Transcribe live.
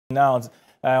Now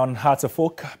on Hearts of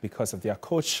Oak because of their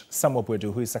coach,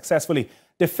 Boadu, who successfully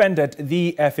defended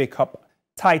the FA Cup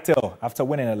title after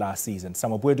winning it last season.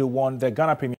 Boadu won the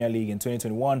Ghana Premier League in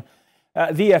 2021,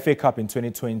 the FA Cup in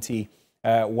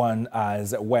 2021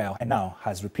 as well, and now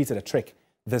has repeated the trick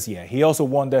this year. He also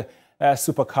won the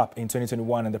Super Cup in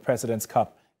 2021 and the President's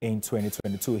Cup in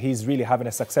 2022. He's really having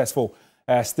a successful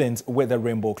stint with the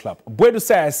Rainbow Club. Boadu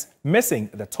says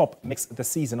missing the top makes the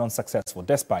season unsuccessful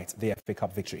despite the FA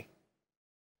Cup victory.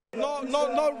 No,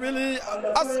 not really.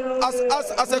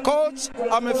 As a coach,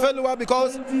 I'm a failure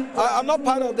because I'm not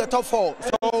part of the top four.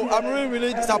 So I'm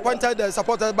really disappointed and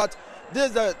supported. But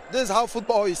this is how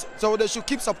football is. So they should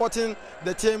keep supporting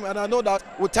the team. And I know that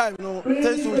with time,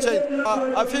 things will change.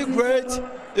 I feel great.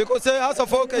 You could say Hearts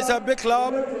of Oak is a big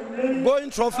club. Going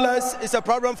trophyless is a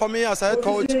problem for me as a head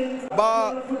coach.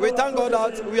 But we thank God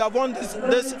that we have won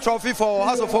this trophy for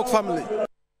Hearts of Oak family.